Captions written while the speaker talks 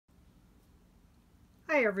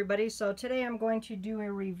Hi everybody, so today I'm going to do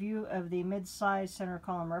a review of the Midsize Center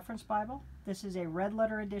Column Reference Bible. This is a red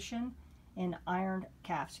letter edition in ironed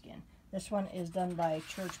calfskin. This one is done by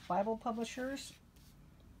Church Bible Publishers.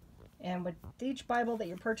 And with each Bible that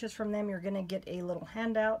you purchase from them, you're going to get a little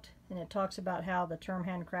handout, and it talks about how the term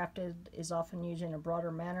handcrafted is often used in a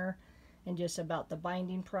broader manner and just about the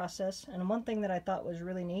binding process. And one thing that I thought was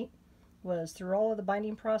really neat was through all of the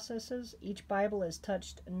binding processes, each Bible is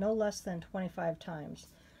touched no less than 25 times.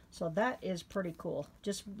 So that is pretty cool.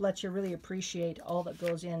 Just lets you really appreciate all that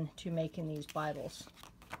goes into making these Bibles.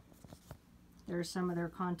 There's some of their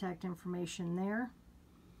contact information there.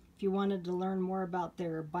 If you wanted to learn more about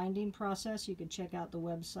their binding process, you could check out the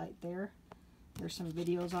website there. There's some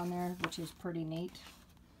videos on there, which is pretty neat.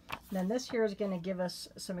 Then this here is going to give us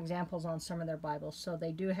some examples on some of their Bibles. So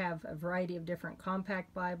they do have a variety of different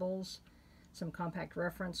compact Bibles, some compact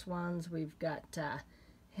reference ones. We've got a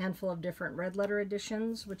handful of different red letter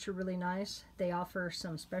editions, which are really nice. They offer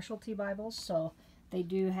some specialty Bibles, so they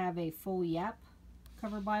do have a full Yap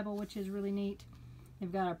cover Bible, which is really neat.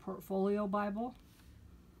 They've got a portfolio Bible.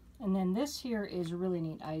 And then this here is really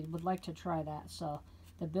neat. I would like to try that. So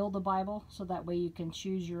the Build a Bible, so that way you can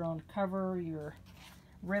choose your own cover, your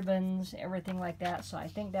ribbons, everything like that. So I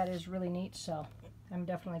think that is really neat, so I'm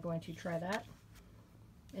definitely going to try that.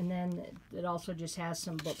 And then it also just has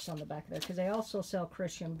some books on the back there, because they also sell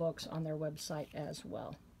Christian books on their website as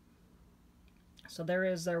well. So there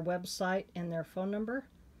is their website and their phone number.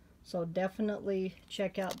 So definitely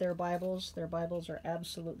check out their Bibles. Their Bibles are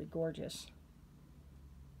absolutely gorgeous.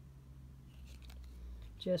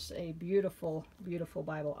 Just a beautiful, beautiful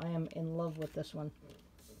Bible. I am in love with this one.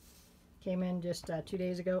 Came in just 2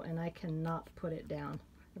 days ago, and I cannot put it down.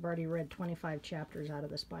 I've already read 25 chapters out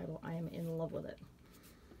of this Bible. I am in love with it.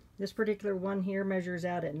 This particular one here measures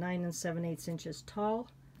out at 9 7/8 inches tall,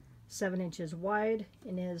 7 inches wide,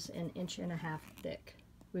 and is 1.5 inches thick.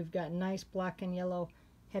 We've got nice black and yellow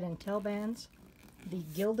head and tail bands. The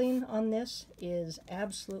gilding on this is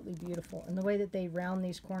absolutely beautiful. And the way that they round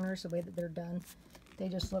these corners, the way that they're done, they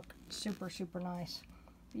just look super, super nice.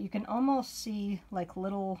 You can almost see like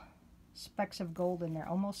little specks of gold in there,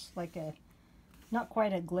 almost like a, not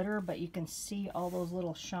quite a glitter, but you can see all those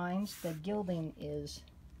little shines. The gilding is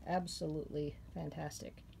absolutely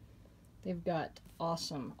fantastic. They've got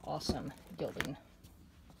awesome, awesome gilding.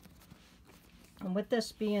 And with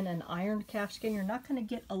this being an ironed calfskin, you're not going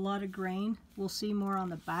to get a lot of grain. We'll see more on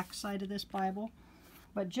the back side of this Bible.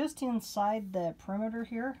 But just inside the perimeter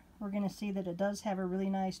here, we're going to see that it does have a really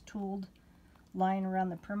nice tooled line around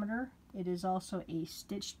the perimeter. It is also a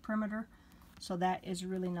stitched perimeter, so that is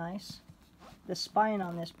really nice. The spine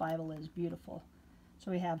on this Bible is beautiful.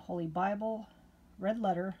 So we have Holy Bible, red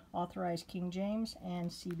letter, authorized King James,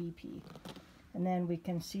 and CBP. And then we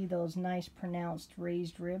can see those nice pronounced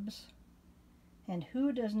raised ribs. And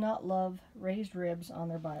who does not love raised ribs on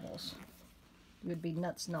their Bibles? You would be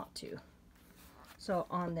nuts not to. So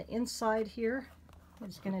on the inside here,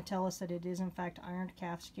 it's going to tell us that it is in fact ironed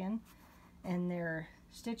calfskin, and their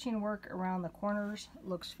stitching work around the corners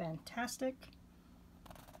looks fantastic.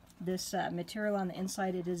 This material on the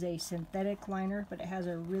inside, it is a synthetic liner, but it has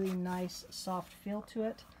a really nice soft feel to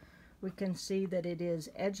it. We can see that it is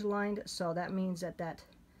edge lined, so that means that that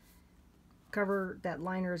cover, that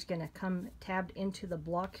liner is going to come tabbed into the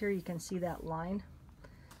block here. You can see that line.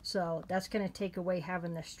 So that's going to take away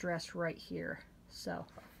having the stress right here. So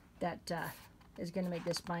that is going to make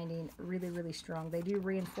this binding really, really strong. They do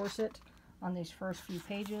reinforce it on these first few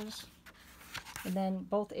pages. And then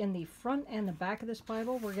both in the front and the back of this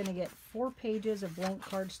Bible, we're going to get 4 pages of blank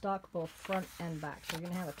cardstock, both front and back. So we're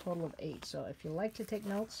going to have a total of 8. So if you like to take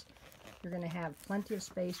notes, you're going to have plenty of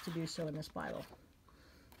space to do so in this Bible.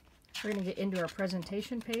 We're going to get into our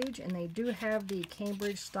presentation page, and they do have the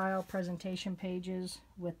Cambridge style presentation pages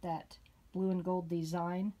with that blue and gold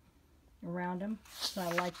design around them. So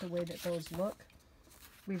I like the way that those look.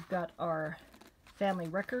 We've got our family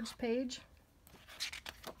records page,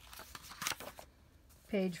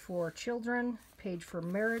 page for children, page for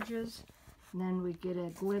marriages, and then we get a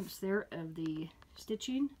glimpse there of the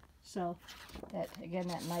stitching. So that, again,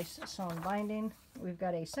 that nice sewn binding. We've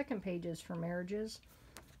got a second pages for marriages,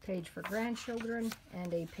 page for grandchildren,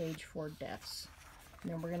 and a page for deaths.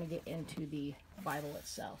 And then we're going to get into the Bible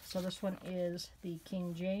itself. So this one is the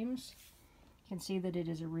King James. You can see that it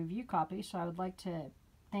is a review copy, so I would like to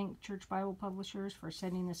thank Church Bible Publishers for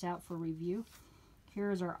sending this out for review.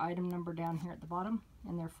 Here is our item number down here at the bottom,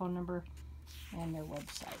 and their phone number and their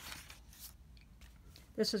website.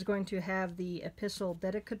 This is going to have the epistle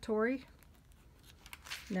dedicatory,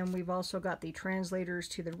 And then we've also got the translators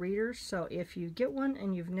to the readers. So if you get one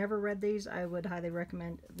and you've never read these, I would highly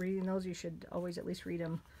recommend reading those. You should always at least read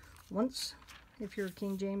them once if you're a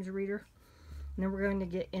King James reader. And then we're going to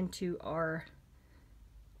get into our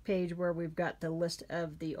page where we've got the list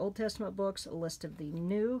of the Old Testament books, a list of the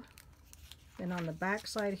New. Then on the back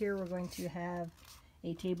side here, we're going to have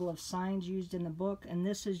a table of signs used in the book. And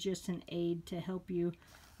this is just an aid to help you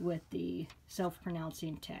with the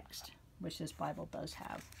self-pronouncing text, which this Bible does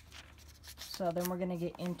have. So then we're going to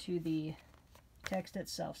get into the text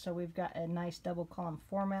itself. So we've got a nice double column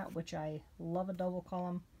format, which I love a double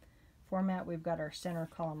column format. We've got our center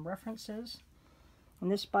column references.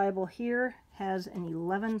 And this Bible here has an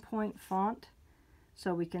 11-point font.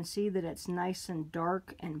 So we can see that it's nice and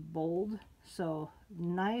dark and bold. So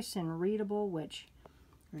nice and readable, which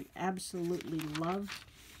I absolutely love.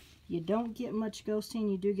 You don't get much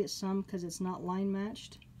ghosting. You do get some because it's not line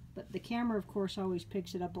matched. But the camera, of course, always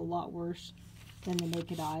picks it up a lot worse than the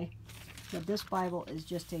naked eye. But this Bible is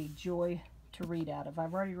just a joy to read out of.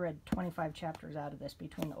 I've already read 25 chapters out of this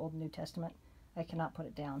between the Old and New Testament. I cannot put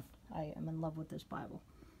it down. I am in love with this Bible.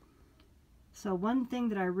 So one thing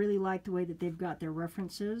that I really like the way that they've got their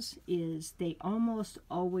references is they almost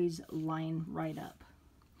always line right up.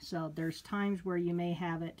 So there's times where you may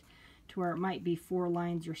have it to where it might be 4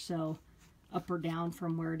 lines or so up or down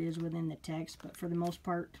from where it is within the text, but for the most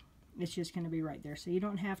part it's just going to be right there, so you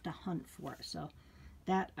don't have to hunt for it. So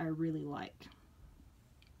that I really like.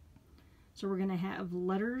 So we're going to have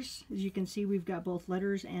letters. As you can see, we've got both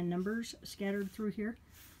letters and numbers scattered through here.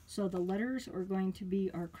 So the letters are going to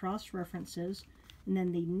be our cross references, and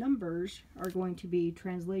then the numbers are going to be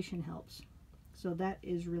translation helps. So that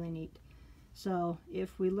is really neat. So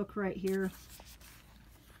if we look right here,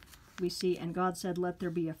 we see, and God said, let there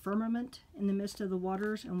be a firmament in the midst of the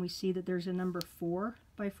waters, and we see that there's a number 4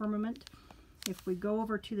 by firmament. If we go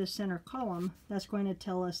over to the center column, that's going to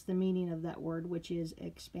tell us the meaning of that word, which is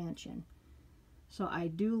expansion. So I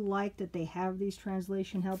do like that they have these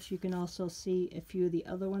translation helps. You can also see a few of the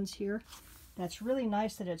other ones here. That's really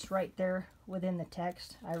nice that it's right there within the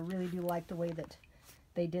text. I really do like the way that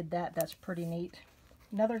they did that. That's pretty neat.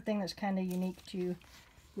 Another thing that's kind of unique to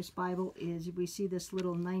this Bible is we see this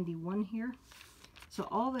little 91 here. So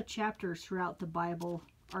all the chapters throughout the Bible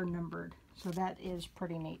are numbered. So that is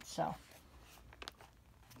pretty neat. So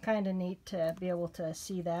kind of neat to be able to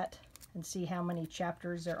see that and see how many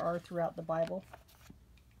chapters there are throughout the Bible.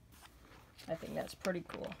 I think that's pretty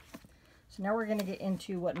cool. So now we're going to get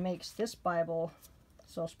into what makes this Bible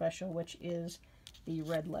so special, which is the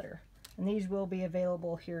red letter. And these will be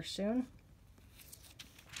available here soon.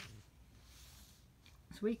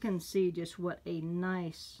 So we can see just what a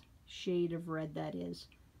nice shade of red that is.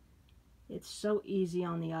 It's so easy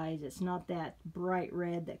on the eyes. It's not that bright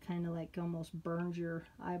red that kind of like almost burns your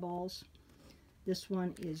eyeballs. This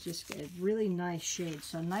one is just a really nice shade.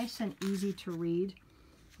 So nice and easy to read.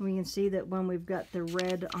 We can see that when we've got the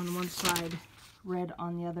red on one side, red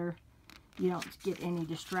on the other, you don't get any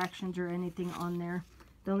distractions or anything on there.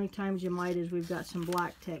 The only times you might is we've got some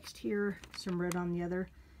black text here, some red on the other.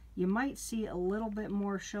 You might see a little bit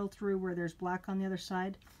more show through where there's black on the other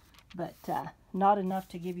side, but not enough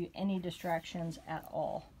to give you any distractions at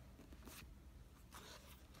all.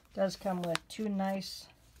 It does come with 2 nice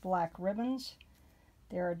black ribbons.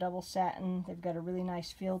 They're a double satin. They've got a really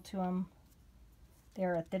nice feel to them.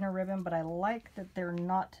 They're a thinner ribbon, but I like that they're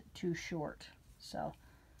not too short. So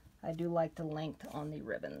I do like the length on the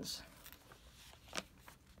ribbons.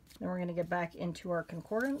 Then we're going to get back into our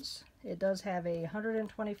concordance. It does have a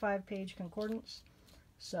 125-page concordance,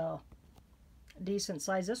 so decent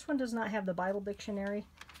size. This one does not have the Bible dictionary,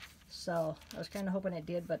 so I was kind of hoping it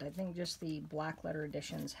did, but I think just the black letter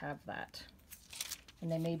editions have that. And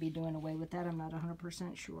they may be doing away with that. I'm not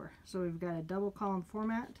 100% sure. So we've got a double column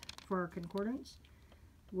format for our concordance.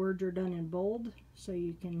 Words are done in bold, so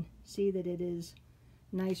you can see that it is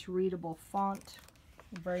nice readable font.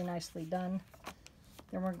 Very nicely done.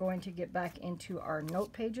 Then we're going to get back into our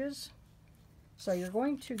note pages. So you're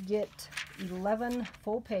going to get 11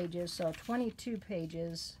 full pages, so 22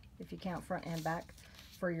 pages if you count front and back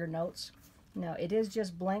for your notes. Now it is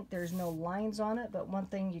just blank, there's no lines on it, but one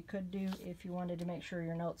thing you could do if you wanted to make sure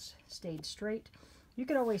your notes stayed straight, you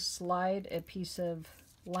could always slide a piece of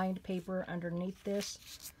lined paper underneath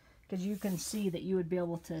this, because you can see that you would be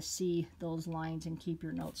able to see those lines and keep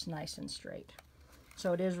your notes nice and straight.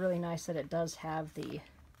 So it is really nice that it does have the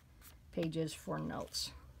pages for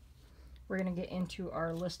notes. We're going to get into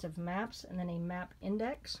our list of maps and then a map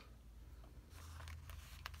index.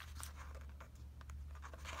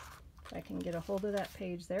 If I can get a hold of that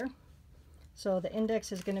page there. So the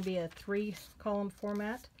index is going to be a 3-column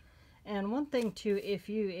format. And one thing too, if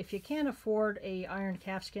you can't afford a iron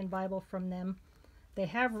calfskin Bible from them, they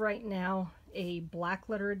have right now a black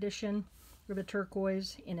letter edition for the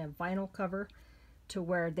Turquoise in a vinyl cover, to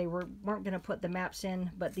where they weren't going to put the maps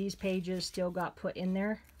in, but these pages still got put in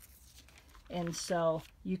there. And so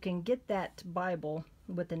you can get that Bible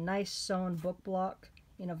with a nice sewn book block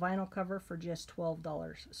in a vinyl cover for just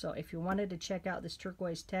 $12. So if you wanted to check out this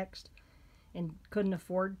Turquoise text and couldn't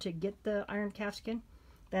afford to get the iron calfskin,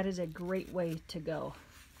 that is a great way to go.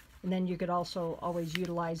 And then you could also always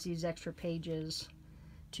utilize these extra pages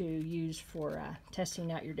to use for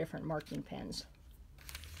testing out your different marking pens.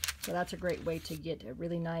 So that's a great way to get a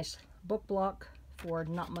really nice book block for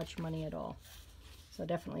not much money at all. So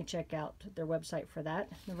definitely check out their website for that.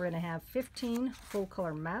 Then we're going to have 15 full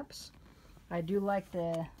color maps. I do like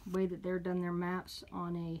the way that they're done their maps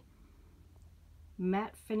on a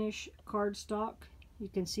matte finish cardstock. You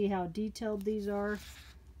can see how detailed these are.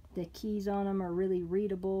 The keys on them are really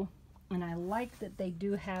readable, and I like that they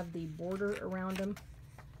do have the border around them.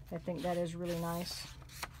 I think that is really nice.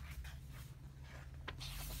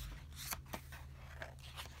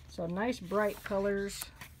 So nice bright colors.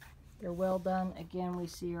 They're well done. Again, we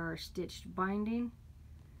see our stitched binding,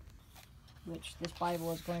 which this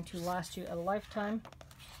Bible is going to last you a lifetime.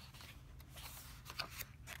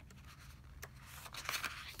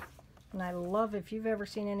 And I love, if you've ever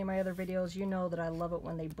seen any of my other videos, you know that I love it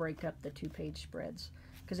when they break up the 2-page spreads.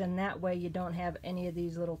 Because in that way you don't have any of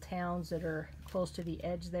these little towns that are close to the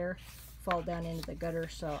edge there fall down into the gutter.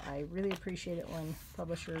 So I really appreciate it when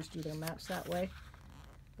publishers do their maps that way.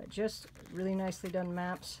 But just really nicely done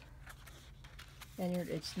maps. And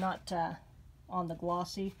it's not on the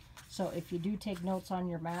glossy. So if you do take notes on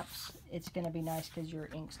your maps, it's going to be nice because your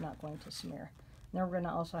ink's not going to smear. Then we're going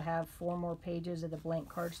to also have 4 more pages of the blank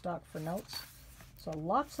cardstock for notes. So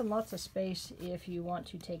lots and lots of space if you want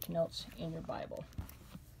to take notes in your Bible.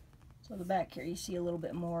 So the back here, you see a little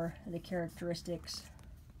bit more of the characteristics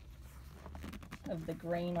of the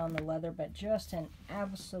grain on the leather, but just an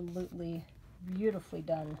absolutely beautifully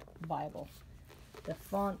done Bible. The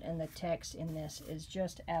font and the text in this is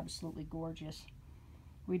just absolutely gorgeous.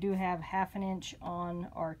 We do have 1/2 inch on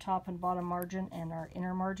our top and bottom margin and our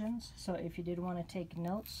inner margins. So if you did want to take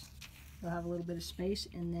notes, you'll have a little bit of space.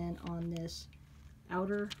 And then on this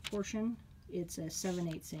outer portion, it's a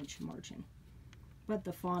 7/8 inch margin. But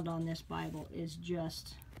the font on this Bible is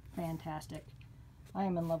just fantastic. I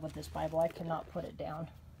am in love with this Bible. I cannot put it down.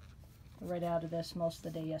 I read out of this most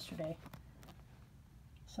of the day yesterday.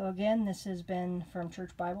 So again, this has been from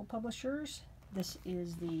Church Bible Publishers. This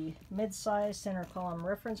is the mid-size center column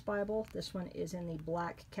reference Bible. This one is in the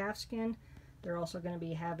black calfskin. They're also going to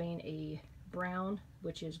be having a brown,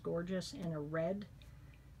 which is gorgeous, and a red.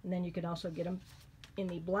 And then you can also get them in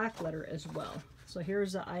the black letter as well. So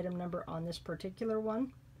here's the item number on this particular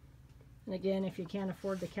one. And again, if you can't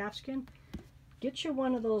afford the calfskin, get you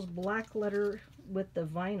one of those black letter with the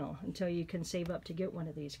vinyl until you can save up to get one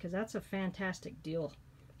of these, because that's a fantastic deal.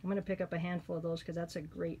 I'm going to pick up a handful of those because that's a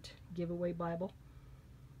great giveaway Bible.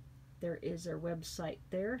 There is their website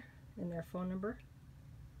there and their phone number.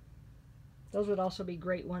 Those would also be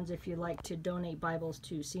great ones if you like to donate Bibles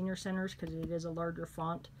to senior centers, because it is a larger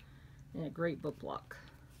font and a great book block.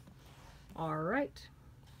 Alright,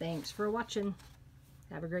 thanks for watching.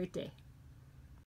 Have a great day.